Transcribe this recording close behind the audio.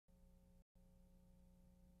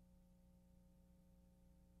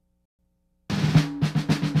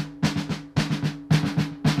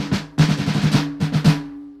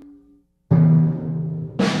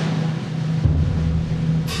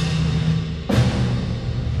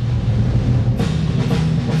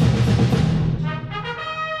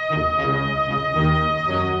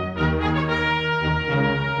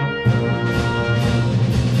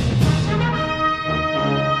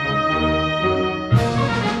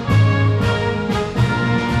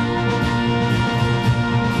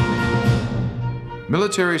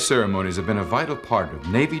Military ceremonies have been a vital part of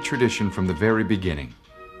Navy tradition from the very beginning.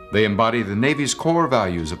 They embody the Navy's core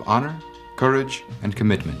values of honor, courage, and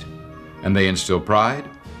commitment. And they instill pride,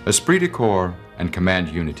 esprit de corps, and command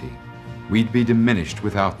unity. We'd be diminished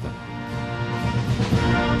without them.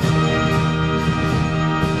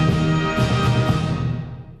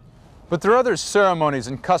 But there are other ceremonies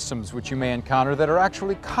and customs which you may encounter that are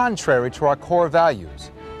actually contrary to our core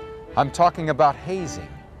values. I'm talking about hazing,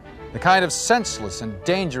 the kind of senseless and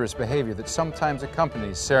dangerous behavior that sometimes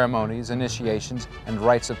accompanies ceremonies, initiations, and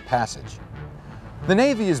rites of passage. The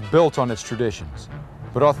Navy is built on its traditions,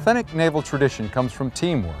 but authentic naval tradition comes from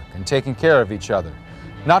teamwork and taking care of each other,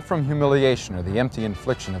 not from humiliation or the empty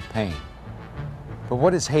infliction of pain. But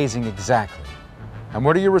what is hazing exactly? And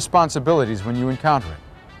what are your responsibilities when you encounter it?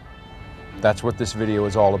 That's what this video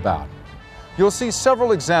is all about. You'll see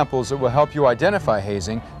several examples that will help you identify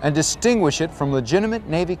hazing and distinguish it from legitimate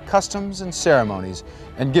Navy customs and ceremonies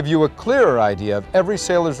and give you a clearer idea of every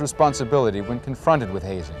sailor's responsibility when confronted with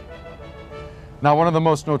hazing. Now, one of the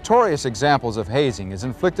most notorious examples of hazing is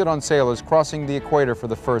inflicted on sailors crossing the equator for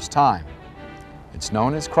the first time. It's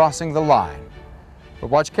known as crossing the line. But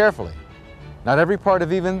watch carefully. Not every part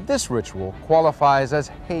of even this ritual qualifies as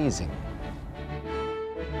hazing.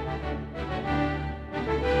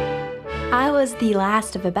 I was the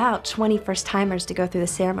last of about 20 first-timers to go through the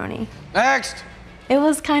ceremony. Next! It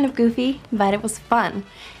was kind of goofy, but it was fun.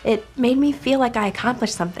 It made me feel like I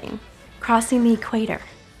accomplished something, crossing the equator.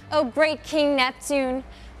 O great King Neptune,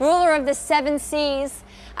 ruler of the 7 seas,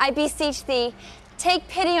 I beseech thee, take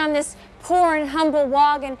pity on this poor and humble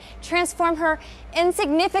wog and transform her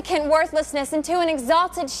insignificant worthlessness into an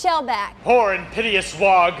exalted shellback. Poor and piteous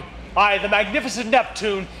wog, I, the magnificent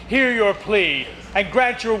Neptune, hear your plea and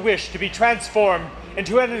grant your wish to be transformed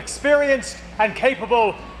into an experienced and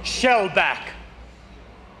capable shellback.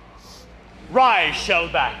 Rise,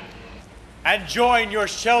 shellback, and join your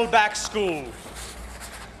shellback school.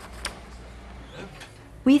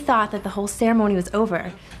 We thought that the whole ceremony was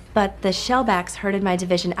over, but the shellbacks herded my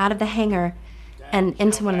division out of the hangar and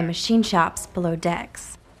into one of the machine shops below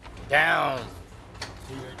decks. Down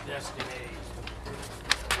to your destiny.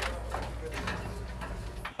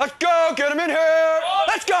 Let's go, get them in here.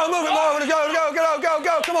 Let's go, move it more.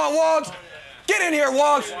 Go. Come on, wogs. Get in here,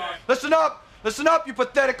 wogs. Listen up, you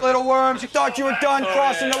pathetic little worms. You thought you were done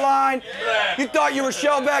crossing the line. You thought you were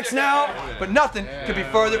shellbacks now. But nothing could be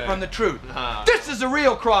further from the truth. This is the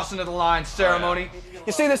real crossing of the line ceremony.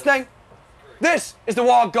 You see this thing? This is the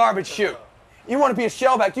wog garbage chute. You want to be a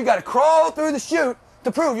shellback, you got to crawl through the chute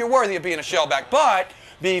to prove you're worthy of being a shellback. But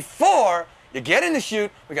before you get in the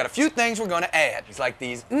chute, we got a few things we're going to add. It's like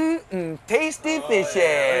these tasty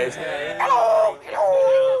fishes. Hello.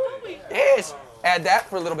 Yes, add that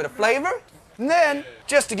for a little bit of flavor. And then,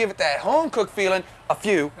 just to give it that home-cooked feeling, a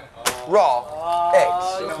few raw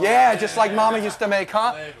eggs. Yeah, just like Mama used to make,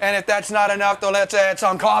 huh? And if that's not enough, then let's add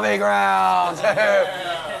some coffee grounds.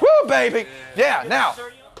 Woo, baby. Yeah, now,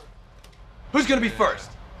 who's going to be first?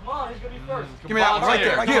 Come on, he's going to be first. Give me that one right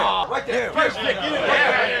there. Right there.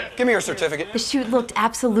 Give me your certificate. The chute looked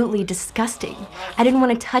absolutely disgusting. I didn't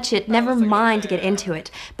want to touch it, never mind to get into it,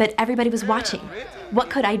 but everybody was watching. What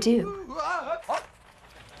could I do?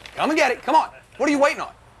 Come and get it. Come on. What are you waiting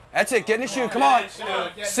on? That's it. Get in the chute. Come on.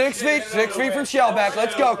 6 feet from shellback.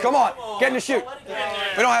 Let's go. Come on. Get in the chute.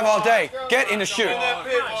 We don't have all day. Get in the chute.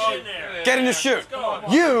 Get in the chute.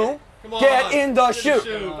 You get in the chute.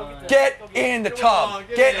 Get in the tub.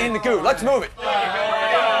 Get in the goo. Let's move it.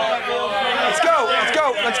 Let's go. Let's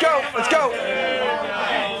go. Let's go. Let's go.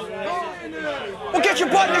 Well, get your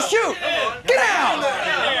butt in the chute. Get down.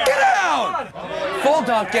 Get down. Full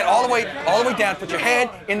dunk. Get all the way down. Put your head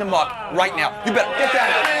in the muck right now. You better get down.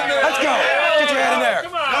 Let's go. Get your head in there.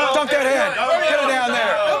 Dunk that head. Get it down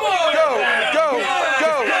there. Go.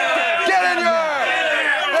 Get in there.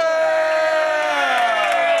 Yeah.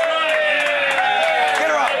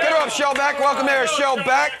 Get her up, shellback. Welcome there,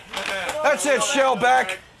 shellback. That's it,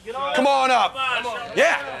 shellback. Come on up.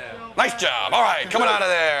 Yeah. Nice job. All right, coming out of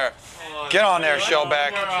there. Get on there,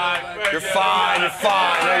 shellback. You're fine.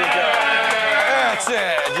 There you go. That's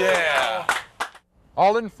it, yeah.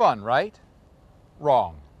 All in fun, right?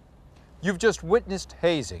 Wrong. You've just witnessed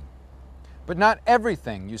hazing. But not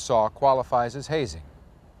everything you saw qualifies as hazing.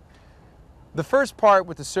 The first part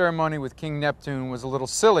with the ceremony with King Neptune was a little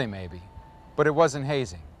silly, maybe, but it wasn't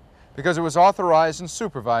hazing, because it was authorized and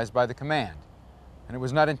supervised by the command, and it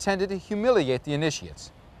was not intended to humiliate the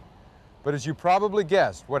initiates. But as you probably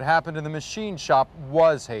guessed, what happened in the machine shop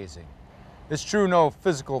was hazing. It's true no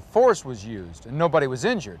physical force was used and nobody was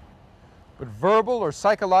injured, but verbal or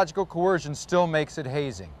psychological coercion still makes it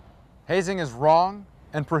hazing. Hazing is wrong,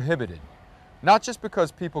 and prohibited, not just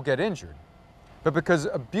because people get injured, but because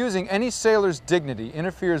abusing any sailor's dignity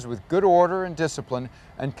interferes with good order and discipline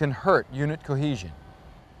and can hurt unit cohesion.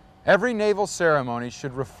 Every naval ceremony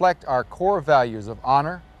should reflect our core values of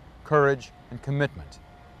honor, courage, and commitment.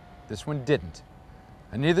 This one didn't,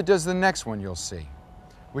 and neither does the next one you'll see,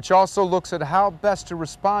 which also looks at how best to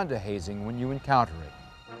respond to hazing when you encounter it.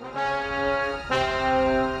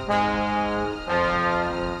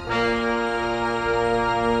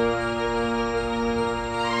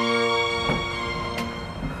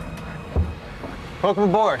 Welcome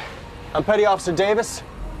aboard. I'm Petty Officer Davis.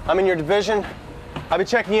 I'm in your division. I'll be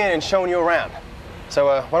checking you in and showing you around. So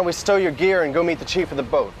why don't we stow your gear and go meet the chief of the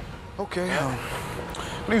boat? Okay,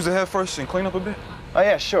 leave the head first and clean up a bit. Oh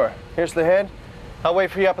yeah, sure. Here's the head. I'll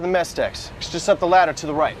wait for you up in the mess decks. It's just up the ladder to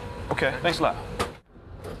the right. Okay, thanks a lot.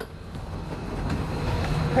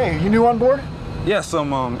 Hey, you new on board? Yes,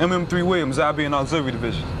 I'm MM3 Williams, IB in Auxiliary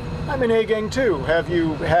Division. I'm in A-Gang too. Have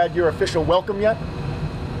you had your official welcome yet?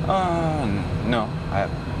 No, I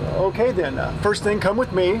haven't. Okay then, first thing, come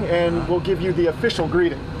with me and we'll give you the official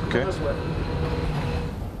greeting. Okay. This way.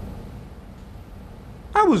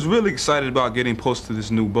 I was really excited about getting posted to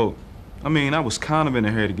this new boat. I mean, I was kind of in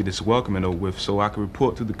a hurry to get this welcoming over with so I could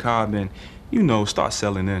report to the cobb and, you know, start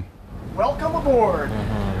settling in. Welcome aboard.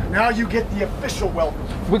 Now you get the official welcome.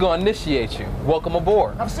 We're gonna initiate you. Welcome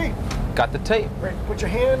aboard. Have a seat. Got the tape. Great. Put your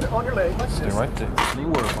hand on your leg. Let's Stay right there.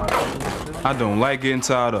 I don't like getting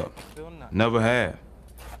tied up. Never have.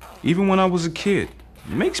 Even when I was a kid.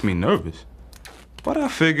 It makes me nervous. But I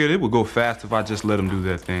figured it would go fast if I just let them do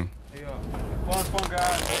their thing. Hey, fun,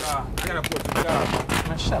 guys. I gotta report to the cobb.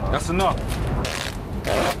 Man, shut up. That's enough.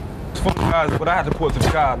 It's fun, guys, but I have to report to the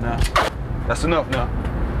cobb now. That's enough now.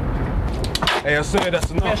 Hey, I said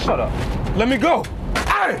that's enough. Man, shut up. Let me go.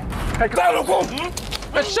 Hey, go.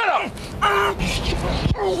 Man, shut up.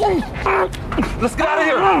 Let's get out of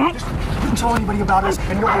here. Don't tell anybody about us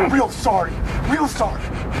and you'll be real sorry. Real sorry.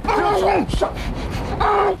 Real sorry. Shut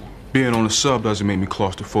up. Being on a sub doesn't make me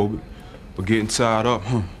claustrophobic. But getting tied up,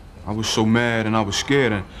 I was so mad and I was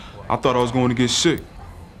scared and I thought I was going to get sick.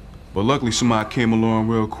 But luckily somebody came along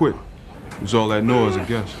real quick. It was all that noise, I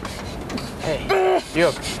guess. Hey, you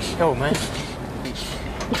okay? Yo, man.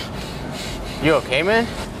 You okay, man?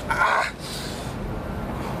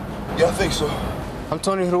 Yeah, I think so. I'm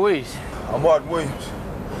Tony Ruiz. I'm Martin Williams.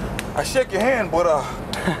 I shake your hand, but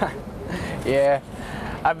Yeah,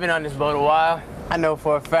 I've been on this boat a while. I know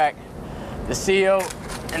for a fact the CEO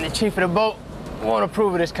and the chief of the boat won't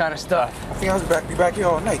approve of this kind of stuff. I think I'll be back here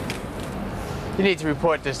all night. You need to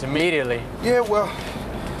report this immediately. Yeah, well,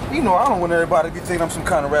 you know, I don't want everybody to be thinking I'm some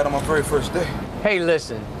kind of rat on my very first day. Hey,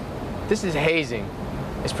 listen, this is hazing.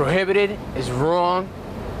 It's prohibited, it's wrong.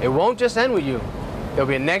 It won't just end with you. There'll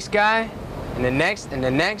be a next guy, and the next, and the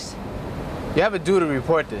next. You have a duty to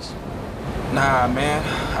report this. Nah, man,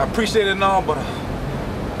 I appreciate it and all, but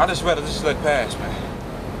I just rather just let it pass,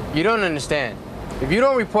 man. You don't understand. If you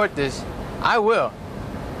don't report this, I will.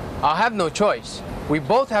 I'll have no choice. We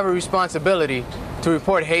both have a responsibility to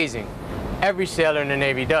report hazing. Every sailor in the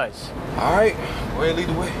Navy does. All right, go ahead, lead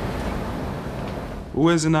the way.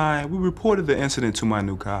 Wiz and I, we reported the incident to my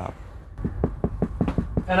new cobb.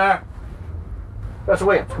 And Professor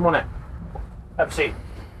Williams, come on in. Have a seat.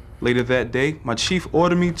 Later that day, my chief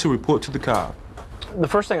ordered me to report to the cobb. The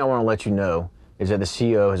first thing I want to let you know is that the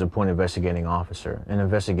CEO has appointed an investigating officer. An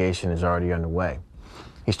investigation is already underway.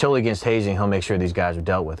 He's totally against hazing. He'll make sure these guys are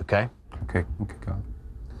dealt with, okay? Okay, cobb.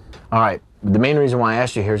 All right. The main reason why I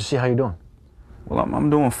asked you here is to see how you're doing. Well, I'm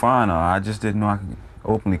doing fine. I just didn't know I could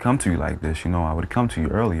openly come to you like this. You know, I would have come to you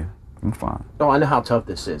earlier. I'm fine. Oh, I know how tough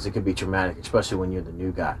this is. It could be traumatic, especially when you're the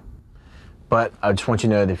new guy. But I just want you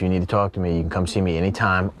to know that if you need to talk to me, you can come see me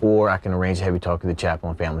anytime, or I can arrange to have you talk to the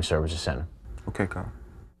Chaplain Family Services Center. Okay, Carl.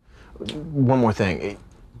 One more thing.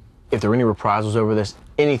 If there are any reprisals over this,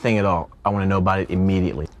 anything at all, I want to know about it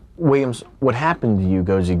immediately. Williams, what happened to you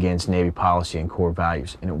goes against Navy policy and core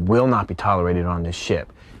values, and it will not be tolerated on this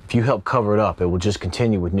ship. If you help cover it up, it will just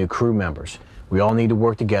continue with new crew members. We all need to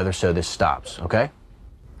work together so this stops, okay?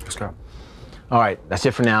 Let's go. All right, that's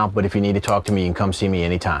it for now, but if you need to talk to me, you can come see me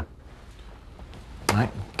anytime. All right,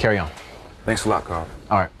 carry on. Thanks a lot, Carl.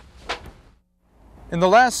 All right. In the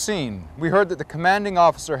last scene, we heard that the commanding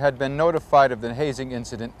officer had been notified of the hazing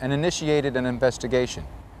incident and initiated an investigation.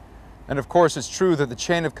 And of course, it's true that the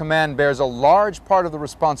chain of command bears a large part of the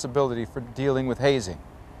responsibility for dealing with hazing.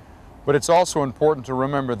 But it's also important to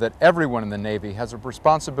remember that everyone in the Navy has a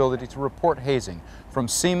responsibility to report hazing, from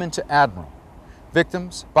seaman to admiral.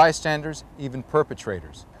 Victims, bystanders, even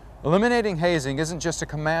perpetrators. Eliminating hazing isn't just a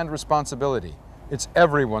command responsibility, it's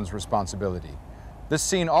everyone's responsibility. This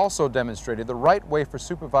scene also demonstrated the right way for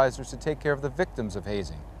supervisors to take care of the victims of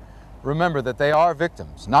hazing. Remember that they are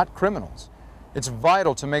victims, not criminals. It's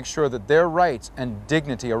vital to make sure that their rights and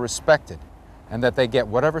dignity are respected and that they get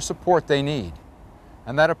whatever support they need.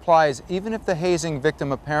 And that applies even if the hazing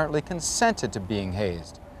victim apparently consented to being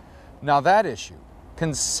hazed. Now that issue,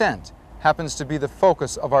 consent, happens to be the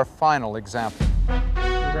focus of our final example.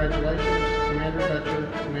 Congratulations, Commander Becker,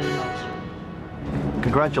 Commanding Officer.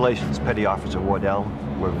 Congratulations, Petty Officer Wardell.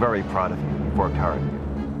 We're very proud of you. You've worked hard.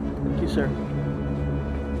 Thank you, sir.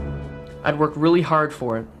 I'd worked really hard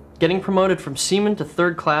for it. Getting promoted from seaman to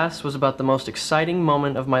 3rd class was about the most exciting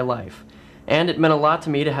moment of my life. And it meant a lot to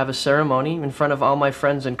me to have a ceremony in front of all my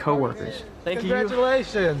friends and coworkers. Thank you.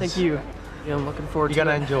 Congratulations. Thank you. Yeah, I'm looking forward to it. You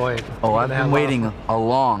gotta enjoy it. Oh, I've been waiting a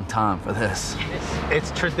long time for this. It's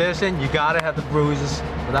tradition. You gotta have the bruises.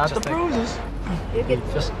 Without the bruises,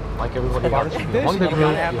 just like everybody else. You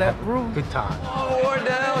gotta have that bruise. Good time. Oh,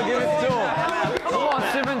 Wardell, give it to him. Come on,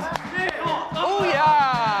 Simmons. Oh,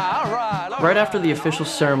 yeah. All right. Right after the official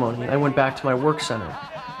ceremony, I went back to my work center.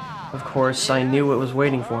 Of course, I knew what was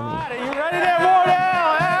waiting for me. You ready there, Wardell?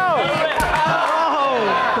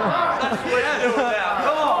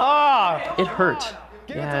 It hurt.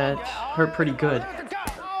 Yeah, it hurt pretty good.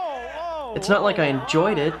 It's not like I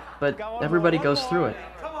enjoyed it, but everybody goes through it.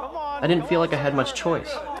 I didn't feel like I had much choice.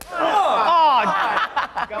 Oh,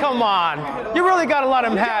 come on. You really got a lot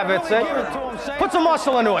of them habits, eh? Put some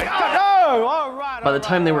muscle into it. Oh, all right. By the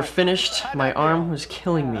time they were finished, my arm was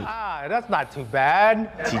killing me. That's not too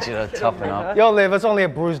bad. Teach you to toughen up. You'll live. It's only a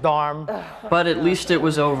bruised arm. But at least it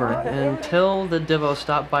was over, until the Divo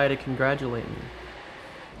stopped by to congratulate me.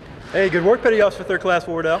 Hey, good work, Petty Officer 3rd Class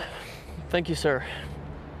Wardell. Thank you, sir.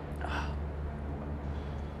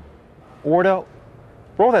 Wardell,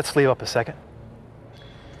 roll that sleeve up a second.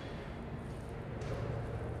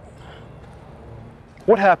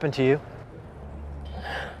 What happened to you?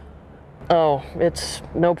 Oh, it's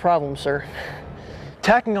no problem, sir.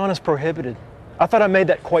 Tacking on is prohibited. I thought I made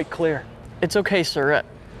that quite clear. It's okay, sir,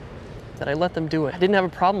 that I let them do it. I didn't have a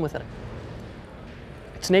problem with it.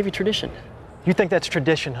 It's Navy tradition. You think that's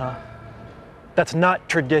tradition, huh? That's not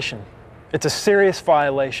tradition. It's a serious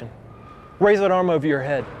violation. Raise that arm over your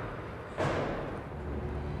head.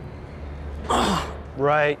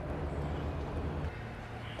 Right.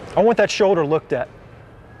 I want that shoulder looked at.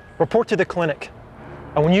 Report to the clinic.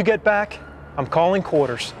 And when you get back, I'm calling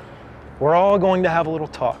quarters. We're all going to have a little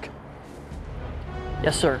talk.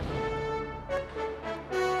 Yes, sir.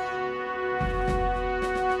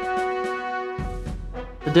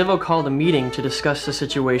 The Divo called a meeting to discuss the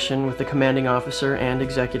situation with the commanding officer and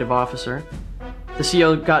executive officer. The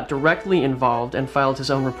CO got directly involved and filed his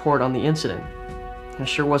own report on the incident. I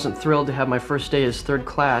sure wasn't thrilled to have my first day as 3rd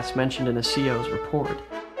class mentioned in a CO's report.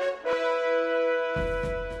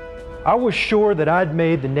 I was sure that I'd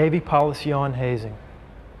made the Navy policy on hazing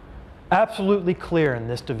absolutely clear in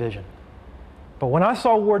this division. But when I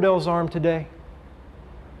saw Wardell's arm today,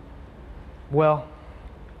 well,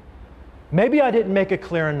 maybe I didn't make it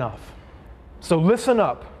clear enough. So listen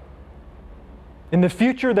up. In the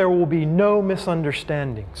future, there will be no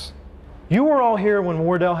misunderstandings. You were all here when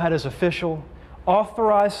Wardell had his official,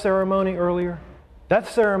 authorized ceremony earlier. That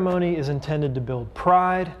ceremony is intended to build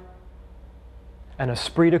pride and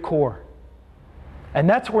esprit de corps. And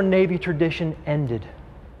that's where Navy tradition ended.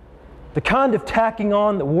 The kind of tacking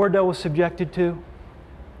on that Wardell was subjected to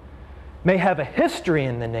may have a history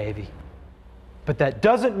in the Navy, but that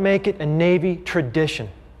doesn't make it a Navy tradition.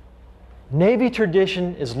 Navy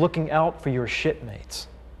tradition is looking out for your shipmates,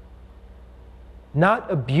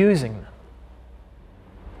 not abusing them.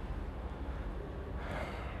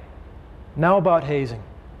 Now about hazing.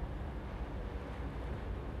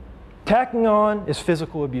 Tacking on is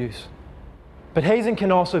physical abuse, but hazing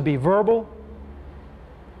can also be verbal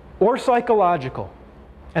or psychological,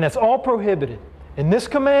 and it's all prohibited in this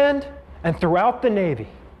command and throughout the Navy.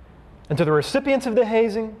 And to the recipients of the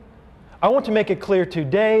hazing, I want to make it clear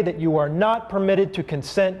today that you are not permitted to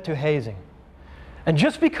consent to hazing. And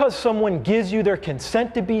just because someone gives you their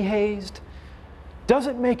consent to be hazed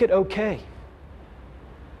doesn't make it okay.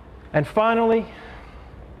 And finally,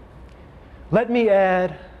 let me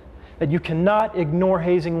add that you cannot ignore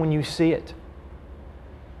hazing when you see it.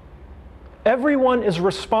 Everyone is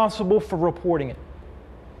responsible for reporting it.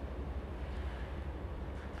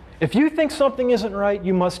 If you think something isn't right,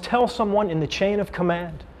 you must tell someone in the chain of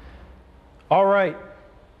command. All right,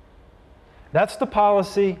 that's the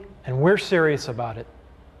policy, and we're serious about it.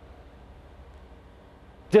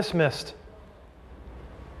 Dismissed.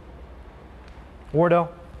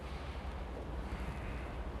 Wardell,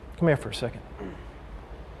 come here for a second.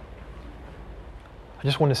 I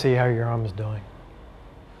just want to see how your arm is doing.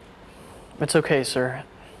 It's okay, sir.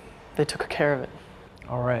 They took care of it.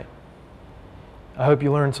 All right. I hope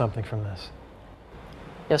you learned something from this.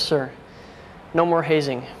 Yes, sir. No more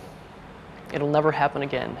hazing. It'll never happen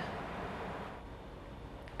again.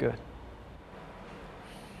 Good.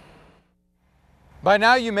 By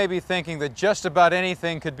now you may be thinking that just about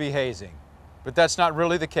anything could be hazing, but that's not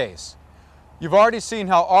really the case. You've already seen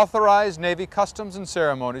how authorized Navy customs and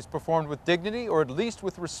ceremonies performed with dignity or at least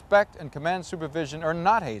with respect and command supervision are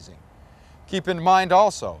not hazing. Keep in mind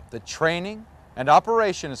also that training and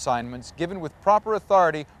operation assignments given with proper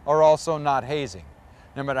authority are also not hazing,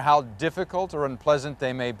 no matter how difficult or unpleasant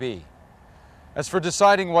they may be. As for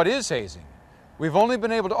deciding what is hazing, we've only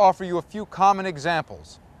been able to offer you a few common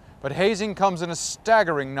examples, but hazing comes in a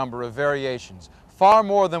staggering number of variations, far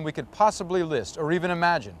more than we could possibly list or even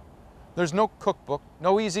imagine. There's no cookbook,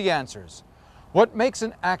 no easy answers. What makes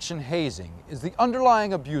an action hazing is the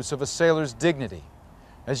underlying abuse of a sailor's dignity.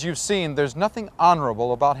 As you've seen, there's nothing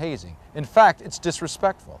honorable about hazing. In fact, it's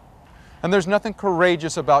disrespectful. And there's nothing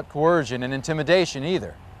courageous about coercion and intimidation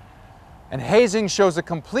either. And hazing shows a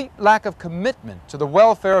complete lack of commitment to the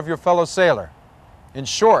welfare of your fellow sailor. In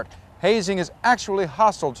short, hazing is actually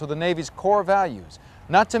hostile to the Navy's core values,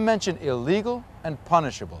 not to mention illegal and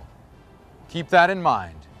punishable. Keep that in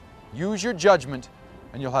mind. Use your judgment,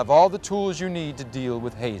 and you'll have all the tools you need to deal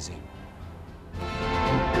with hazing.